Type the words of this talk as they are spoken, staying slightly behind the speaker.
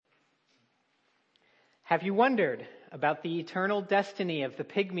Have you wondered about the eternal destiny of the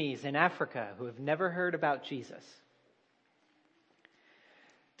pygmies in Africa who have never heard about Jesus?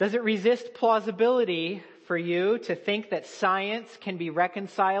 Does it resist plausibility for you to think that science can be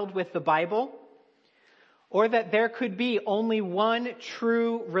reconciled with the Bible? Or that there could be only one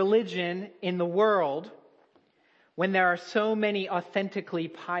true religion in the world when there are so many authentically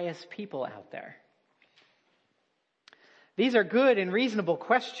pious people out there? These are good and reasonable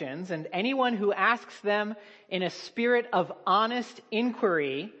questions, and anyone who asks them in a spirit of honest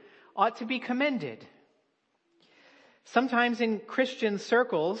inquiry ought to be commended. Sometimes in Christian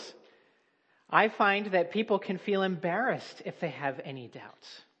circles, I find that people can feel embarrassed if they have any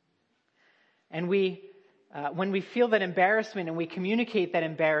doubts. And when we feel that embarrassment and we communicate that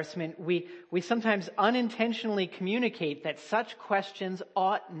embarrassment, we sometimes unintentionally communicate that such questions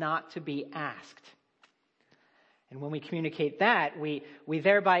ought not to be asked. And when we communicate that, we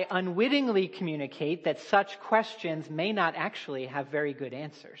thereby unwittingly communicate that such questions may not actually have very good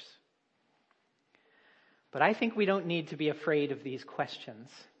answers. But I think we don't need to be afraid of these questions.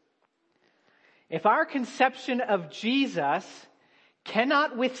 If our conception of Jesus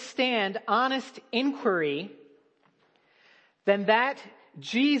cannot withstand honest inquiry, then that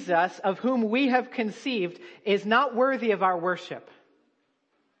Jesus of whom we have conceived is not worthy of our worship.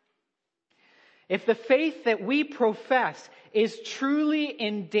 If the faith that we profess is truly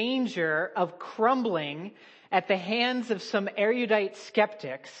in danger of crumbling at the hands of some erudite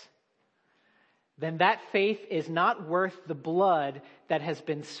skeptics, then that faith is not worth the blood that has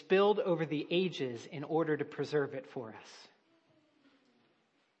been spilled over the ages in order to preserve it for us.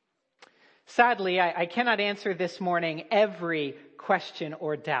 Sadly, I cannot answer this morning every question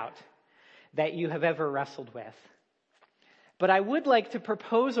or doubt that you have ever wrestled with. But I would like to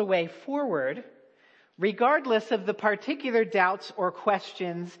propose a way forward, regardless of the particular doubts or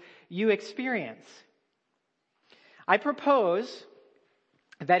questions you experience. I propose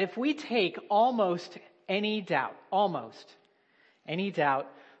that if we take almost any doubt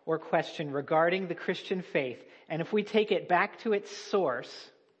or question regarding the Christian faith, and if we take it back to its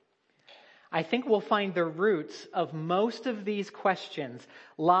source, I think we'll find the roots of most of these questions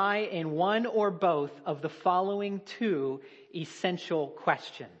lie in one or both of the following two essential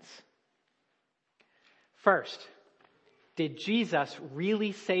questions. First, did Jesus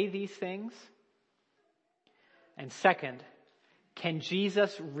really say these things? And second, can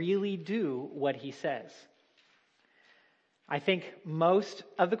Jesus really do what he says? I think most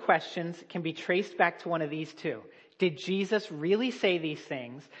of the questions can be traced back to one of these two. Did Jesus really say these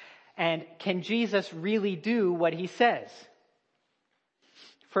things? And can Jesus really do what he says?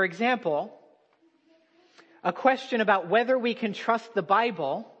 For example, a question about whether we can trust the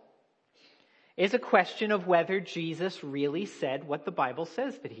Bible is a question of whether Jesus really said what the Bible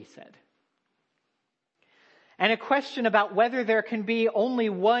says that he said. And a question about whether there can be only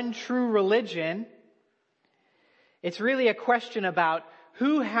one true religion, it's really a question about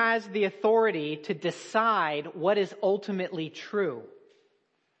who has the authority to decide what is ultimately true.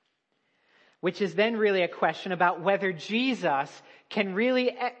 Which is then really a question about whether Jesus can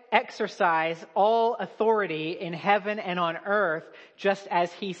really exercise all authority in heaven and on earth just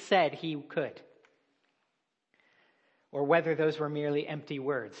as he said he could. Or whether those were merely empty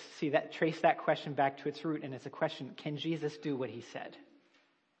words. Trace that question back to its root, and it's a question, can Jesus do what he said?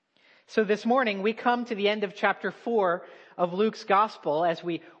 So this morning we come to the end of chapter 4 of Luke's gospel as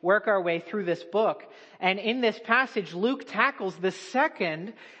we work our way through this book. And in this passage, Luke tackles the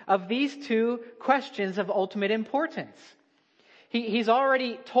second of these two questions of ultimate importance. He's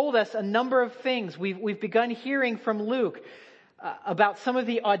already told us a number of things. We've begun hearing from Luke about some of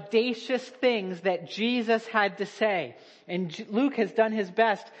the audacious things that Jesus had to say. And Luke has done his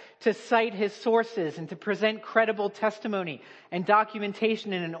best to cite his sources and to present credible testimony and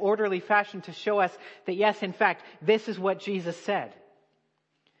documentation in an orderly fashion to show us that yes, in fact, this is what Jesus said.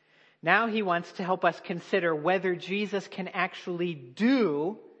 Now he wants to help us consider whether Jesus can actually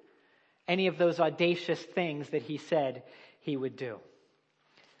do any of those audacious things that he said he would do.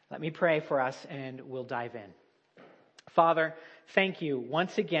 Let me pray for us and we'll dive in. Father, thank you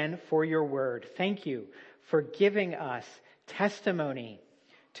once again for your word. Thank you for giving us testimony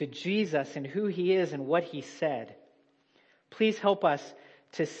to Jesus and who he is and what he said. Please help us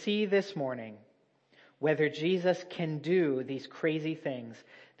to see this morning whether Jesus can do these crazy things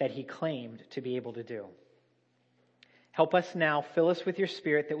that he claimed to be able to do. Help us now, fill us with your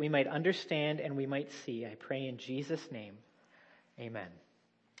Spirit that we might understand and we might see. I pray in Jesus' name, amen.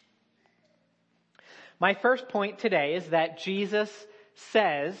 My first point today is that Jesus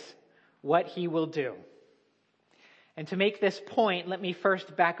says what he will do. And to make this point, let me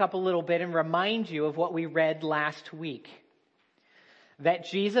first back up a little bit and remind you of what we read last week. That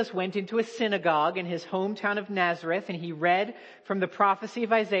Jesus went into a synagogue in his hometown of Nazareth, and he read from the prophecy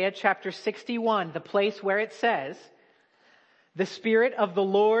of Isaiah chapter 61, the place where it says, "The Spirit of the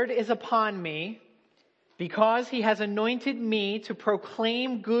Lord is upon me, because he has anointed me to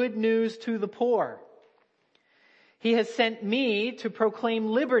proclaim good news to the poor. He has sent me to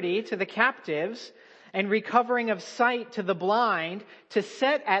proclaim liberty to the captives and recovering of sight to the blind, to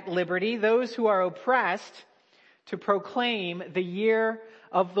set at liberty those who are oppressed, to proclaim the year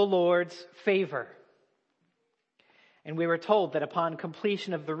of the Lord's favor." And we were told that upon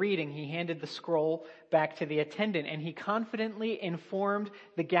completion of the reading, he handed the scroll back to the attendant, and he confidently informed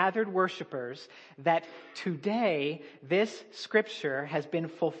the gathered worshipers that today this scripture has been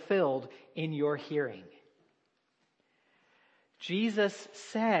fulfilled in your hearing. Jesus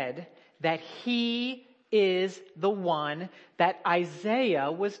said that he is the one that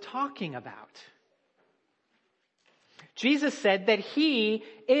Isaiah was talking about. Jesus said that he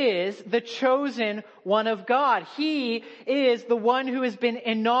is the chosen one of God. He is the one who has been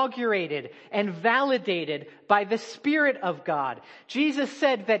inaugurated and validated by the Spirit of God. Jesus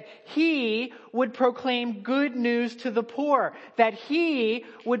said that he would proclaim good news to the poor, that he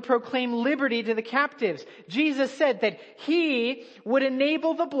would proclaim liberty to the captives. Jesus said that he would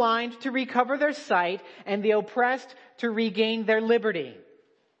enable the blind to recover their sight and the oppressed to regain their liberty.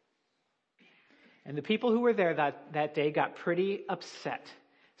 And the people who were there that day got pretty upset,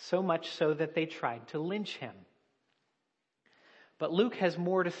 so much so that they tried to lynch him. But Luke has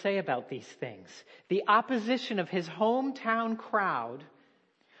more to say about these things. The opposition of his hometown crowd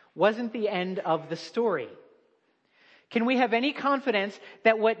wasn't the end of the story. Can we have any confidence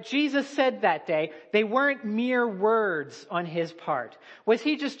that what Jesus said that day, they weren't mere words on his part? Was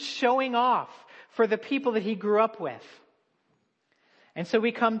he just showing off for the people that he grew up with? And so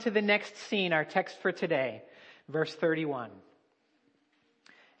we come to the next scene, our text for today, verse 31.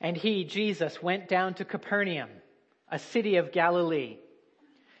 "And he, Jesus, went down to Capernaum, a city of Galilee.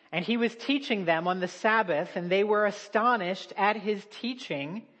 And he was teaching them on the Sabbath, and they were astonished at his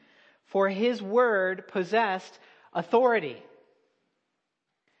teaching, for his word possessed authority."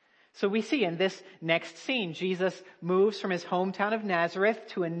 So we see in this next scene, Jesus moves from his hometown of Nazareth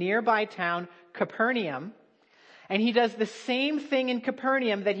to a nearby town, Capernaum. And he does the same thing in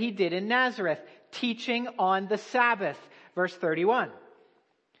Capernaum that he did in Nazareth, teaching on the Sabbath, verse 31.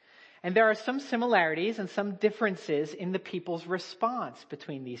 And there are some similarities and some differences in the people's response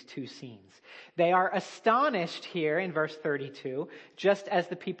between these two scenes. They are astonished here in verse 32, just as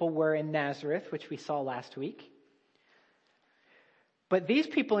the people were in Nazareth, which we saw last week. But these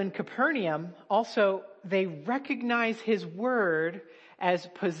people in Capernaum also, they recognize his word as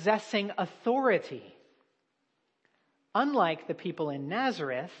possessing authority. Unlike the people in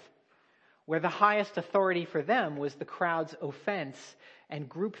Nazareth, where the highest authority for them was the crowd's offense and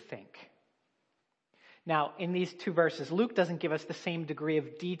groupthink. Now, in these two verses, Luke doesn't give us the same degree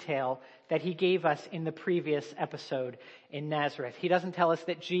of detail that he gave us in the previous episode in Nazareth. He doesn't tell us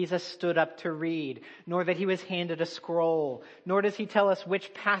that Jesus stood up to read, nor that he was handed a scroll, nor does he tell us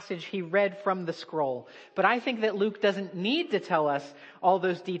which passage he read from the scroll. But I think that Luke doesn't need to tell us all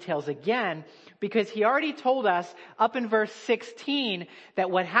those details again, because he already told us up in verse 16 that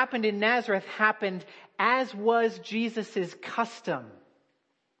what happened in Nazareth happened as was Jesus' custom.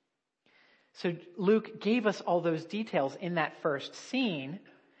 So Luke gave us all those details in that first scene.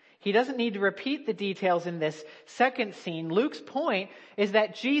 He doesn't need to repeat the details in this second scene. Luke's point is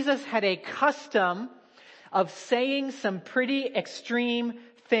that Jesus had a custom of saying some pretty extreme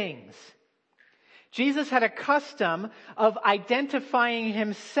things. Jesus had a custom of identifying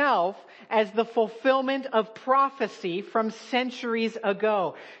himself as the fulfillment of prophecy from centuries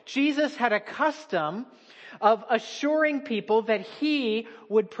ago. Jesus had a custom of assuring people that he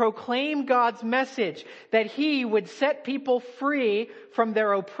would proclaim God's message, that he would set people free from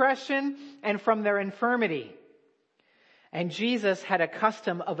their oppression and from their infirmity. And Jesus had a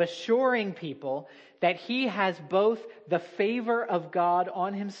custom of assuring people that he has both the favor of God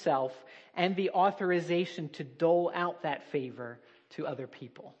on himself and the authorization to dole out that favor to other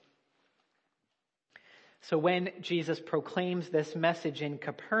people. So when Jesus proclaims this message in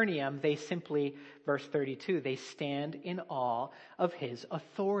Capernaum, they simply, verse 32, they stand in awe of his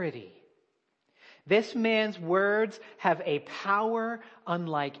authority. This man's words have a power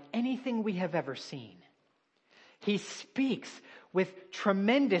unlike anything we have ever seen. He speaks with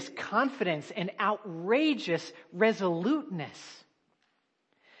tremendous confidence and outrageous resoluteness.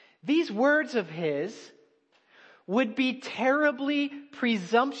 These words of his would be terribly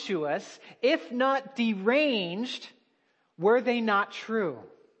presumptuous, if not deranged, were they not true?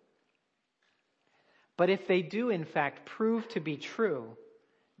 But if they do in fact prove to be true,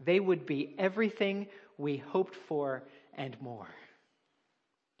 they would be everything we hoped for and more.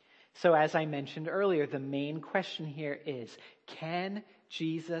 So as I mentioned earlier, the main question here is, can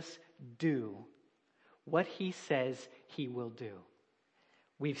Jesus do what he says he will do?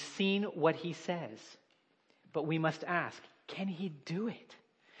 We've seen what he says, but we must ask, can he do it?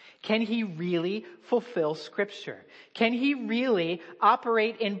 Can he really fulfill Scripture? Can he really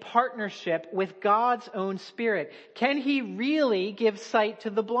operate in partnership with God's own Spirit? Can he really give sight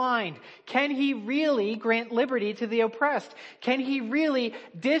to the blind? Can he really grant liberty to the oppressed? Can he really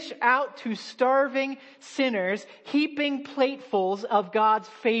dish out to starving sinners heaping platefuls of God's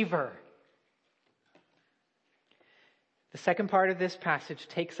favor? The second part of this passage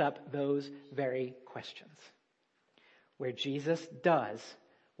takes up those very questions, where Jesus does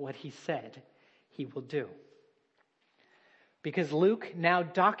what he said he will do. Because Luke now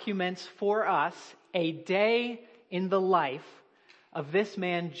documents for us a day in the life of this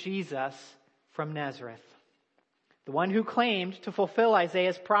man Jesus from Nazareth, the one who claimed to fulfill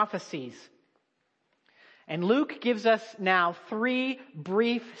Isaiah's prophecies. And Luke gives us now 3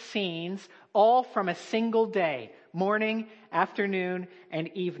 brief scenes, all from a single day, morning, afternoon, and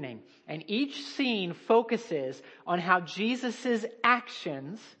evening. And each scene focuses on how Jesus'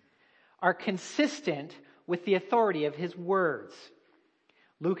 actions are consistent with the authority of his words.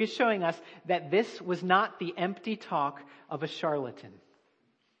 Luke is showing us that this was not the empty talk of a charlatan.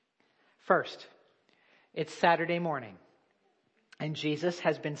 First, it's Saturday morning, and Jesus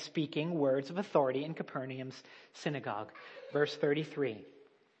has been speaking words of authority in Capernaum's synagogue. Verse 33.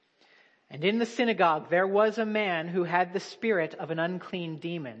 And in the synagogue there was a man who had the spirit of an unclean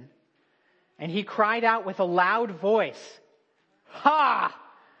demon, and he cried out with a loud voice, "Ha!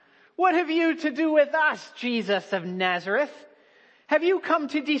 What have you to do with us, Jesus of Nazareth? Have you come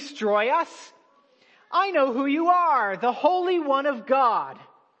to destroy us? I know who you are, the Holy One of God."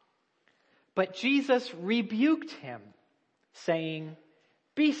 But Jesus rebuked him, saying,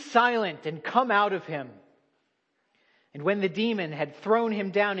 "Be silent and come out of him." And when the demon had thrown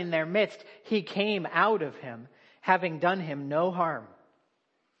him down in their midst, he came out of him, having done him no harm.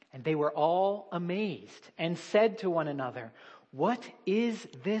 And they were all amazed and said to one another, "What is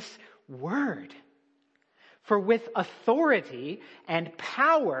this word?" For with authority and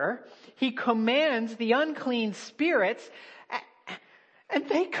power, he commands the unclean spirits, and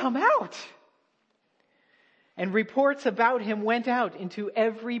they come out. And reports about him went out into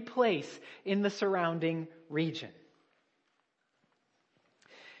every place in the surrounding region.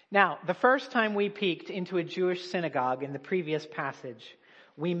 Now, the first time we peeked into a Jewish synagogue in the previous passage,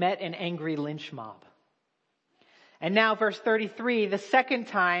 we met an angry lynch mob. And now, verse 33, the second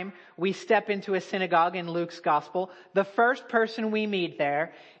time we step into a synagogue in Luke's gospel, the first person we meet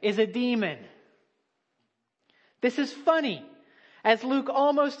there is a demon. This is funny, as Luke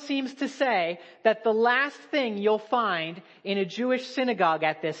almost seems to say that the last thing you'll find in a Jewish synagogue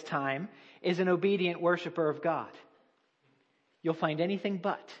at this time is an obedient worshiper of God. You'll find anything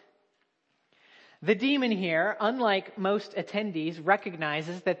but. The demon here, unlike most attendees,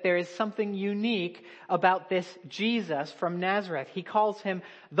 recognizes that there is something unique about this Jesus from Nazareth. He calls him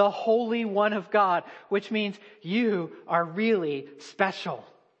the Holy One of God, which means you are really special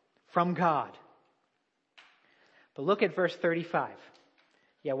from God. But look at verse 35.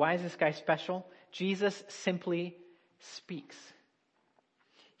 Yeah, why is this guy special? Jesus simply speaks.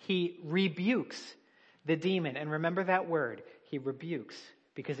 He rebukes the demon. And remember that word, he rebukes,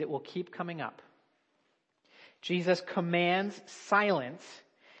 because it will keep coming up. Jesus commands silence,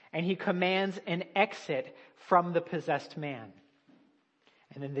 and he commands an exit from the possessed man.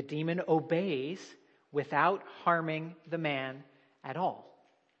 And then the demon obeys without harming the man at all.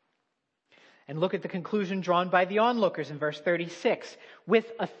 And look at the conclusion drawn by the onlookers in verse 36.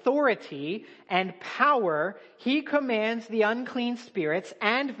 With authority and power, he commands the unclean spirits,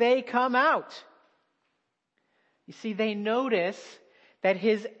 and they come out. You see, they notice that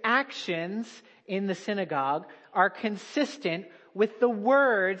his actions in the synagogue are consistent with the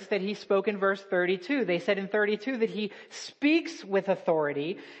words that he spoke in verse 32. They said in 32 that he speaks with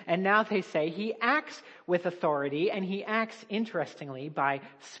authority, and now they say he acts with authority, and he acts, interestingly, by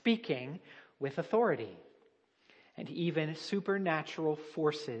speaking with authority. And even supernatural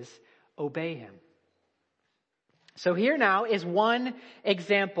forces obey him. So here now is one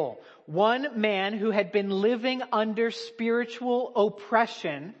example. One man who had been living under spiritual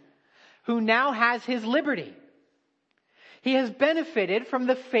oppression, who now has his liberty. He has benefited from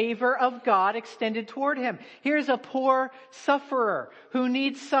the favor of God extended toward him. Here's a poor sufferer who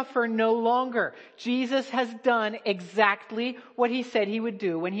needs suffer no longer. Jesus has done exactly what he said he would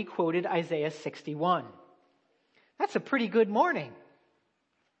do when he quoted Isaiah 61. That's a pretty good morning.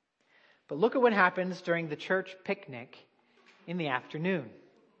 But look at what happens during the church picnic in the afternoon.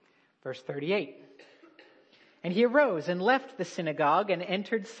 Verse 38. And he arose and left the synagogue and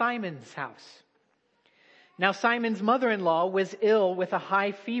entered Simon's house. Now Simon's mother-in-law was ill with a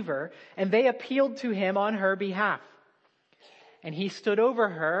high fever, and they appealed to him on her behalf. And he stood over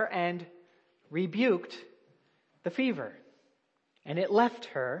her and rebuked the fever. And it left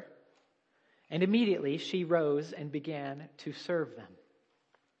her, and immediately she rose and began to serve them.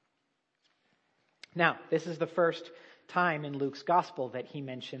 Now, this is the first time in Luke's gospel that he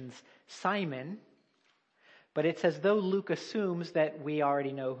mentions Simon, but it's as though Luke assumes that we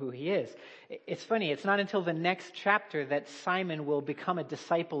already know who he is. It's funny, it's not until the next chapter that Simon will become a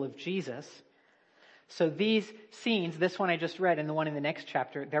disciple of Jesus. So these scenes, this one I just read and the one in the next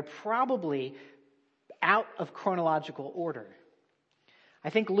chapter, they're probably out of chronological order. I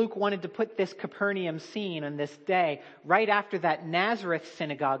think Luke wanted to put this Capernaum scene on this day right after that Nazareth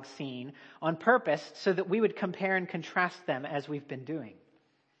synagogue scene on purpose so that we would compare and contrast them as we've been doing.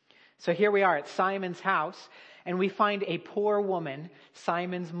 So here we are at Simon's house, and we find a poor woman,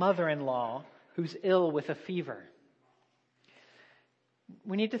 Simon's mother-in-law, who's ill with a fever.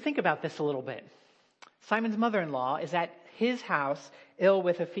 We need to think about this a little bit. Simon's mother-in-law is at his house, ill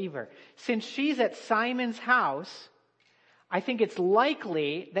with a fever. Since she's at Simon's house, I think it's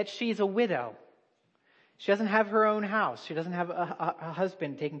likely that she's a widow. She doesn't have her own house. She doesn't have a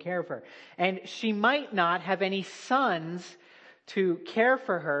husband taking care of her. And she might not have any sons to care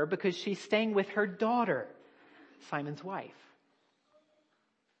for her because she's staying with her daughter, Simon's wife.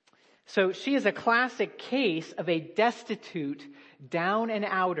 So she is a classic case of a destitute down and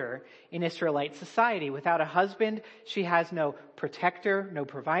outer in Israelite society. Without a husband, she has no protector, no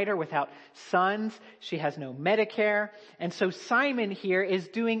provider. Without sons, she has no Medicare. And so Simon here is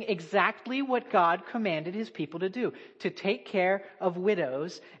doing exactly what God commanded his people to do, to take care of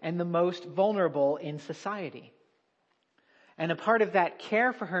widows and the most vulnerable in society. And a part of that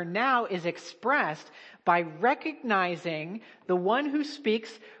care for her now is expressed by recognizing the one who speaks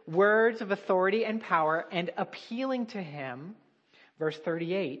words of authority and power and appealing to him, verse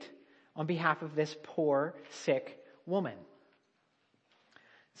 38, on behalf of this poor, sick woman.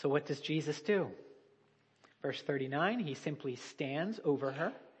 So what does Jesus do? Verse 39, he simply stands over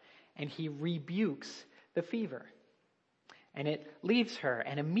her and he rebukes the fever. And it leaves her,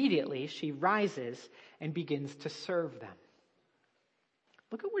 and immediately she rises and begins to serve them.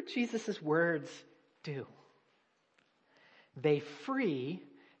 Look at what Jesus' words do. They free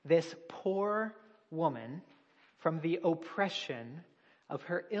this poor woman from the oppression of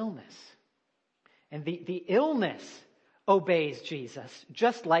her illness. And the illness obeys Jesus,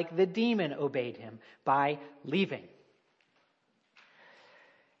 just like the demon obeyed him by leaving.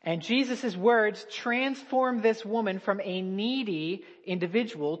 And Jesus' words transform this woman from a needy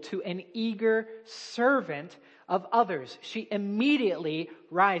individual to an eager servant of others. She immediately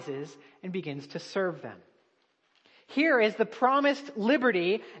rises and begins to serve them. Here is the promised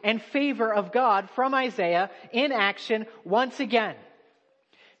liberty and favor of God from Isaiah in action once again.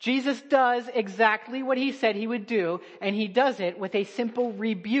 Jesus does exactly what he said he would do, and he does it with a simple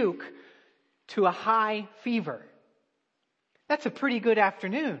rebuke to a high fever. That's a pretty good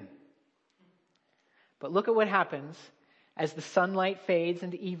afternoon. But look at what happens as the sunlight fades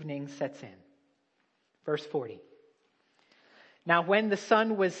and evening sets in. Verse 40. Now when the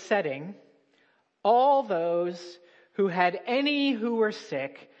sun was setting, all those who had any who were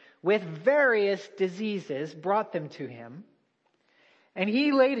sick with various diseases brought them to him, and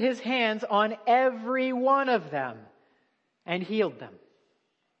he laid his hands on every one of them and healed them.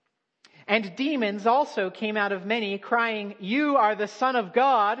 And demons also came out of many, crying, "You are the Son of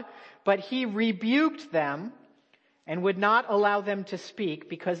God," but he rebuked them and would not allow them to speak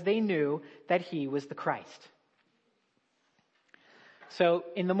because they knew that he was the Christ. So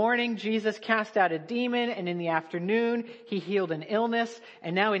in the morning, Jesus cast out a demon, and in the afternoon, he healed an illness.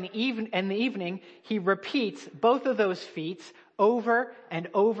 And now in the evening, he repeats both of those feats over and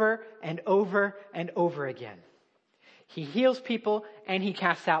over and over and over again. He heals people and he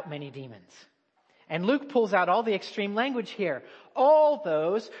casts out many demons. And Luke pulls out all the extreme language here. All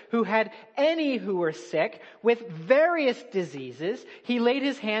those who had any who were sick with various diseases, he laid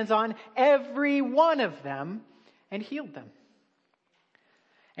his hands on every one of them and healed them.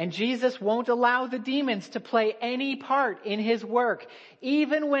 And Jesus won't allow the demons to play any part in his work,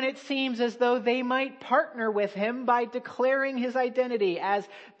 even when it seems as though they might partner with him by declaring his identity as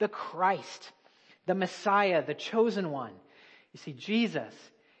the Christ, the Messiah, the chosen one. You see, Jesus,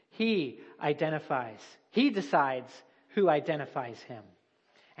 he decides who identifies him.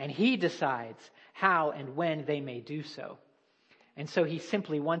 And he decides how and when they may do so. And so he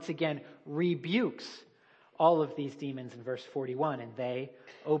simply once again rebukes all of these demons in verse 41, and they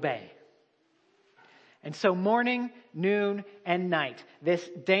obey. And so morning, noon, and night, this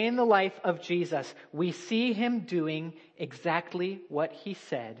day in the life of Jesus, we see him doing exactly what he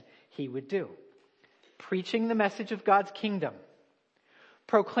said he would do. Preaching the message of God's kingdom,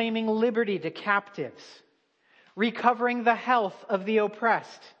 proclaiming liberty to captives, recovering the health of the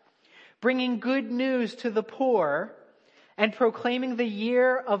oppressed, bringing good news to the poor, and proclaiming the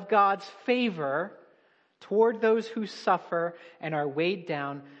year of God's favor toward those who suffer and are weighed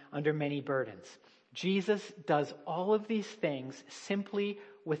down under many burdens. Jesus does all of these things simply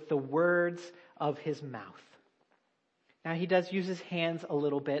with the words of his mouth. Now he does use his hands a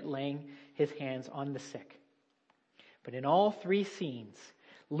little bit, laying his hands on the sick. But in all three scenes,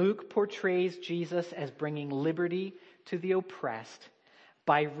 Luke portrays Jesus as bringing liberty to the oppressed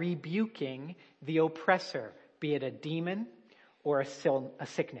by rebuking the oppressor, be it a demon or a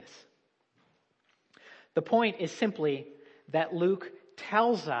sickness. The point is simply that Luke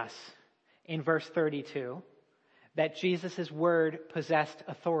tells us in verse 32 that Jesus' word possessed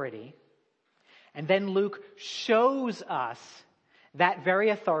authority. And then Luke shows us that very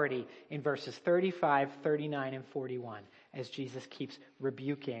authority in verses 35, 39, and 41 as Jesus keeps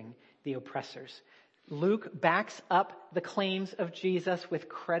rebuking the oppressors. Luke backs up the claims of Jesus with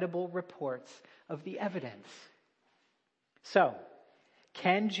credible reports of the evidence. So,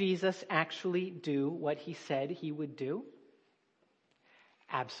 can Jesus actually do what he said he would do?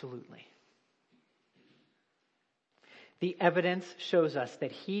 Absolutely. The evidence shows us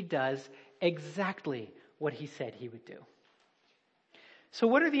that he does exactly what he said he would do. So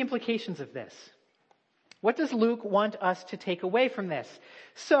what are the implications of this? What does Luke want us to take away from this?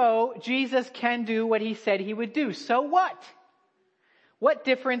 So, Jesus can do what he said he would do. So what? What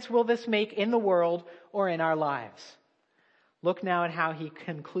difference will this make in the world or in our lives? Look now at how he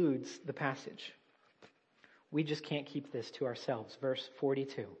concludes the passage. We just can't keep this to ourselves. Verse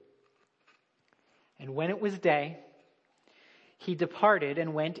 42. And when it was day, he departed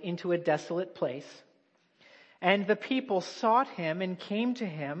and went into a desolate place. And the people sought him and came to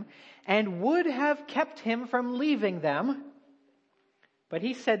him and would have kept him from leaving them. But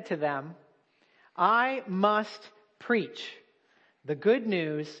he said to them, I must preach the good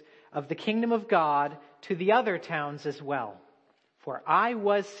news of the kingdom of God to the other towns as well, for I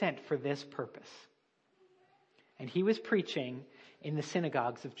was sent for this purpose. And he was preaching in the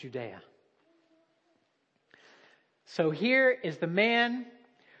synagogues of Judea. So here is the man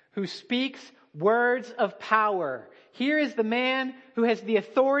who speaks words of power. Here is the man who has the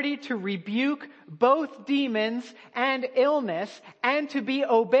authority to rebuke both demons and illness and to be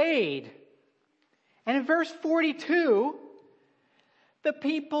obeyed. And in verse 42, the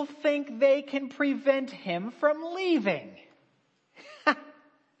people think they can prevent him from leaving.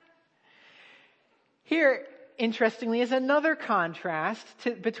 Here, interestingly, is another contrast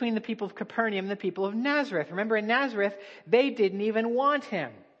between the people of Capernaum and the people of Nazareth. Remember, in Nazareth, they didn't even want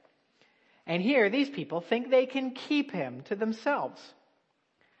him. And here, these people think they can keep him to themselves.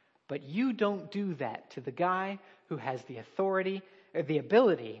 But you don't do that to the guy who has the authority or the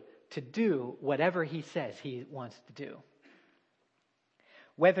ability to do whatever he says he wants to do.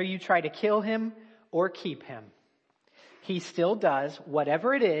 Whether you try to kill him or keep him, he still does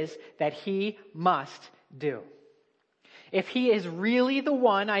whatever it is that he must do. If he is really the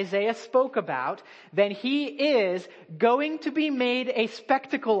one Isaiah spoke about, then he is going to be made a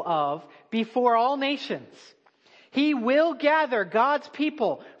spectacle of before all nations. He will gather God's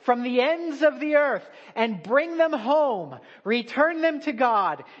people from the ends of the earth and bring them home, return them to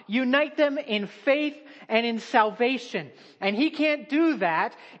God, unite them in faith and in salvation. And he can't do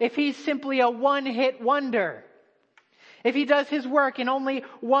that if he's simply a one-hit wonder. If he does his work in only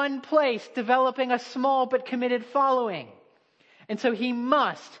one place, developing a small but committed following. And so he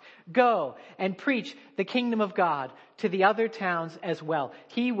must go and preach the kingdom of God to the other towns as well.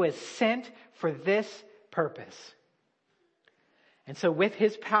 He was sent for this purpose. And so with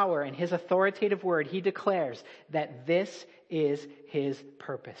his power and his authoritative word, he declares that this is his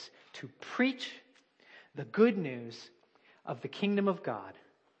purpose, to preach the good news of the kingdom of God,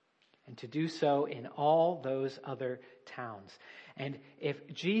 and to do so in all those other towns. And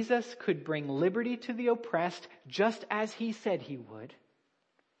if Jesus could bring liberty to the oppressed just as he said he would,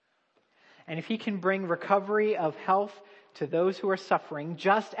 and if he can bring recovery of health to those who are suffering,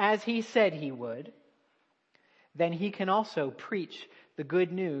 just as he said he would, then he can also preach the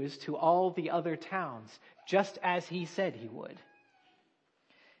good news to all the other towns, just as he said he would.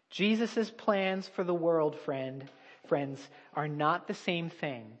 Jesus' plans for the world, friends, are not the same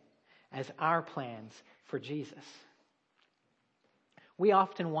thing as our plans for Jesus. We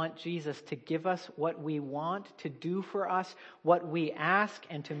often want Jesus to give us what we want, to do for us what we ask,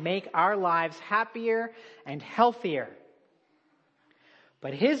 and to make our lives happier and healthier.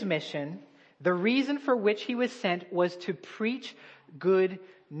 But his mission, the reason for which he was sent, was to preach good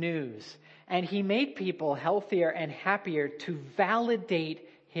news. And he made people healthier and happier to validate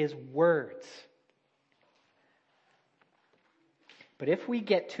his words. But if we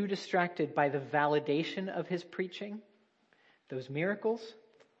get too distracted by the validation of his preaching, those miracles,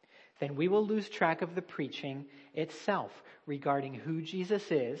 then we will lose track of the preaching itself regarding who Jesus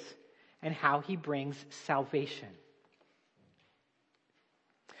is and how he brings salvation.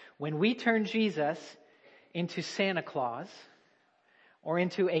 When we turn Jesus into Santa Claus or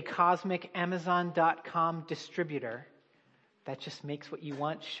into a cosmic Amazon.com distributor that just makes what you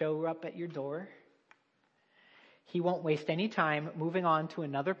want show up at your door, he won't waste any time moving on to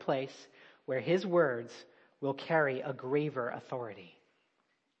another place where his words will carry a graver authority.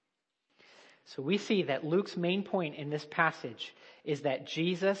 So we see that Luke's main point in this passage is that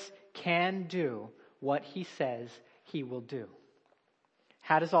Jesus can do what he says he will do.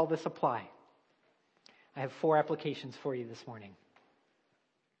 How does all this apply? I have 4 applications for you this morning.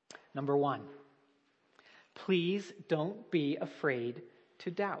 Number 1, please don't be afraid to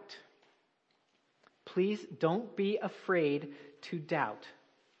doubt. Please don't be afraid to doubt.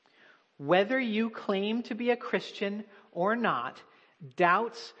 Whether you claim to be a Christian or not,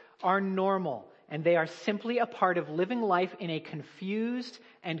 doubts are normal, and they are simply a part of living life in a confused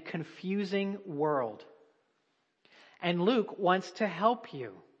and confusing world. And Luke wants to help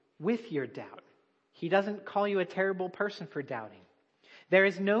you with your doubt. He doesn't call you a terrible person for doubting. There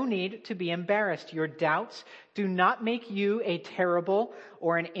is no need to be embarrassed. Your doubts do not make you a terrible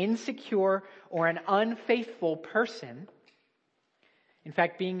or an insecure or an unfaithful person. In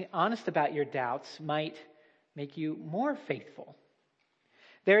fact, being honest about your doubts might make you more faithful.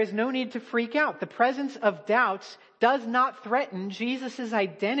 There is no need to freak out. The presence of doubts does not threaten Jesus'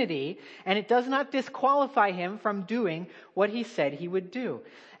 identity, and it does not disqualify him from doing what he said he would do.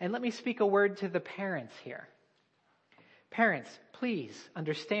 And let me speak a word to the parents here. Parents, please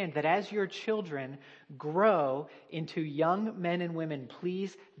understand that as your children grow into young men and women,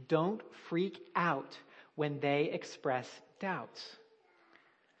 please don't freak out when they express doubts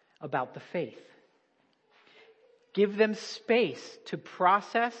about the faith. Give them space to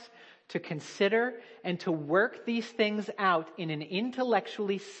process, to consider, and to work these things out in an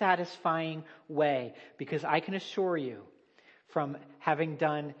intellectually satisfying way. Because I can assure you, from having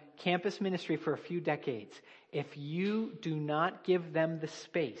done campus ministry for a few decades, if you do not give them the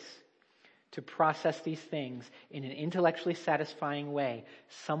space to process these things in an intellectually satisfying way,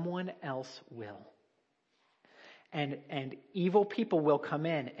 someone else will. And evil people will come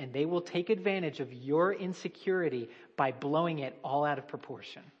in and they will take advantage of your insecurity by blowing it all out of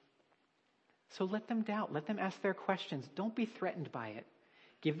proportion. So let them doubt. Let them ask their questions. Don't be threatened by it.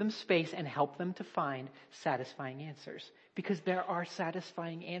 Give them space and help them to find satisfying answers. Because there are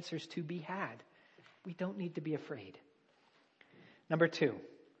satisfying answers to be had. We don't need to be afraid. Number 2,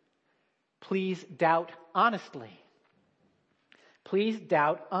 please doubt honestly. Please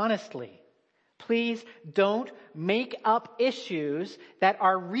doubt honestly. Please don't make up issues that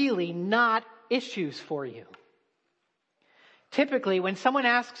are really not issues for you. Typically, when someone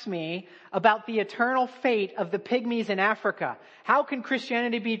asks me about the eternal fate of the pygmies in Africa, how can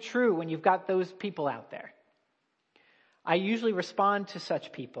Christianity be true when you've got those people out there? I usually respond to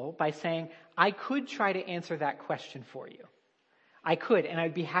such people by saying, I could try to answer that question for you. I could, and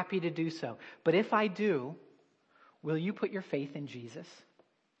I'd be happy to do so. But if I do, will you put your faith in Jesus?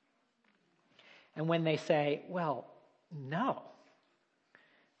 And when they say, well, no,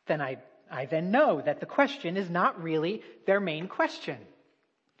 then I then know that the question is not really their main question.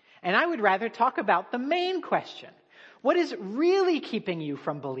 And I would rather talk about the main question. What is really keeping you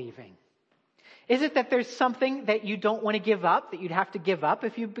from believing? Is it that there's something that you don't want to give up, that you'd have to give up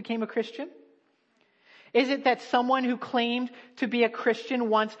if you became a Christian? Is it that someone who claimed to be a Christian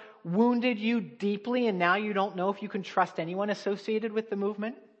once wounded you deeply and now you don't know if you can trust anyone associated with the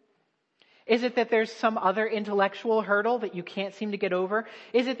movement? Is it that there's some other intellectual hurdle that you can't seem to get over?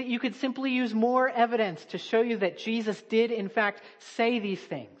 Is it that you could simply use more evidence to show you that Jesus did in fact say these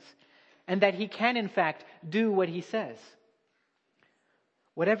things and that he can in fact do what he says?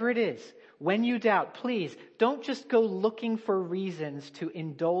 Whatever it is, When you doubt, please don't just go looking for reasons to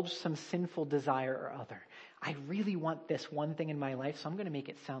indulge some sinful desire or other. I really want this one thing in my life, so I'm going to make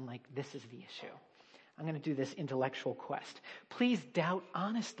it sound like this is the issue. I'm going to do this intellectual quest. Please doubt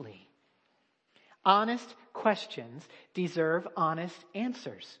honestly. Honest questions deserve honest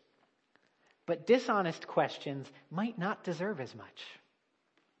answers. But dishonest questions might not deserve as much.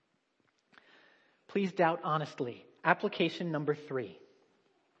 Please doubt honestly. Application number 3.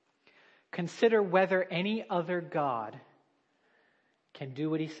 Consider whether any other God can do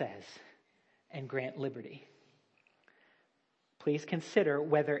what he says and grant liberty. Please consider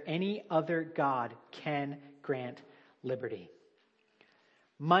whether any other God can grant liberty.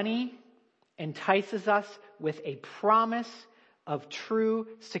 Money entices us with a promise of true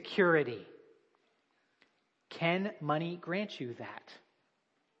security. Can money grant you that?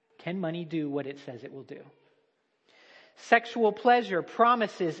 Can money do what it says it will do? Sexual pleasure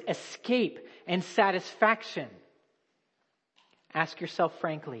promises escape and satisfaction. Ask yourself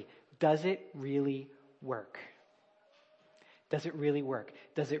frankly, does it really work? Does it really work?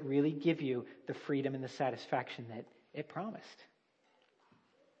 Does it really give you the freedom and the satisfaction that it promised?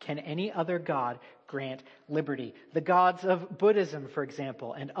 Can any other God grant liberty? The gods of Buddhism, for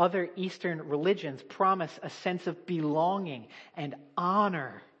example, and other Eastern religions promise a sense of belonging and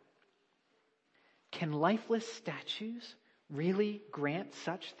honor. Can lifeless statues really grant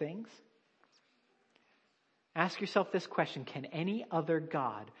such things? Ask yourself this question: can any other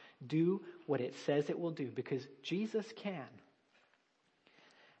God do what it says it will do? Because Jesus can.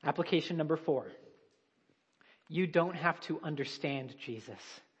 Application number 4. You don't have to understand Jesus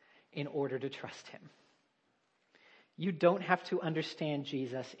in order to trust him. You don't have to understand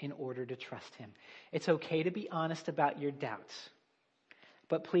Jesus in order to trust him. It's okay to be honest about your doubts.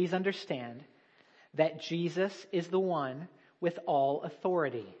 But please understand that Jesus is the one with all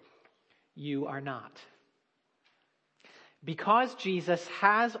authority. You are not. Because Jesus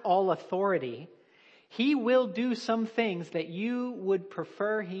has all authority, he will do some things that you would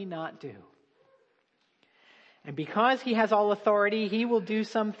prefer he not do. And because he has all authority, he will do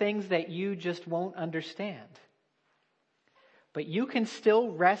some things that you just won't understand. But you can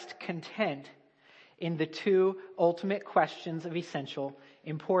still rest content in the 2 ultimate questions of essential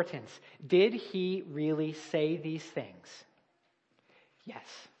importance. Did he really say these things? Yes.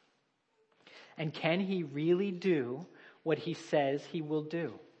 And can he really do what he says he will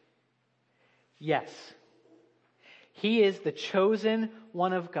do? Yes. He is the chosen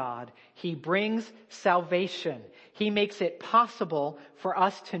one of God. He brings salvation. He makes it possible for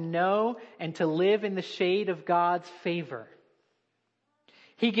us to know and to live in the shade of God's favor.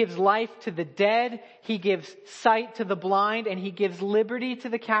 He gives life to the dead. He gives sight to the blind, and he gives liberty to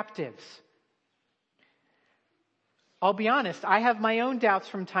the captives. I'll be honest, I have my own doubts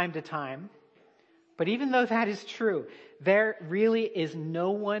from time to time. But even though that is true, there really is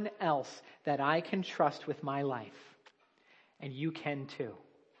no one else that I can trust with my life. And you can too.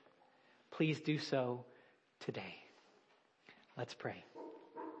 Please do so today. Let's pray.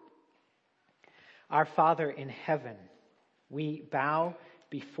 Our Father in heaven, we bow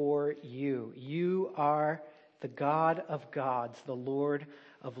before you. You are the God of gods, the Lord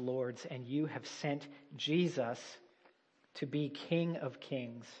of lords, and you have sent Jesus to be King of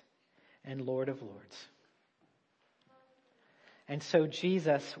kings and Lord of lords. And so,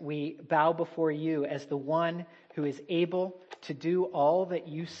 Jesus, we bow before you as the one who is able to do all that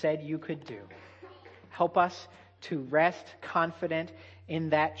you said you could do. Help us to rest confident in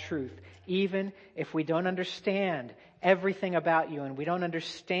that truth, even if we don't understand everything about you and we don't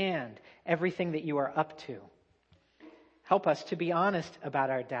understand everything that you are up to. Help us to be honest about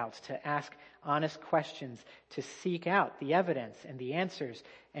our doubts, to ask honest questions, to seek out the evidence and the answers,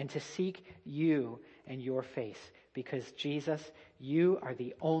 and to seek you and your face. Because Jesus, you are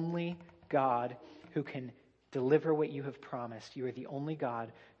the only God who can deliver what you have promised. You are the only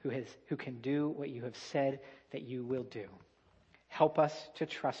God who can do what you have said that you will do. Help us to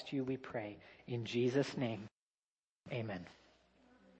trust you, we pray. In Jesus' name, amen.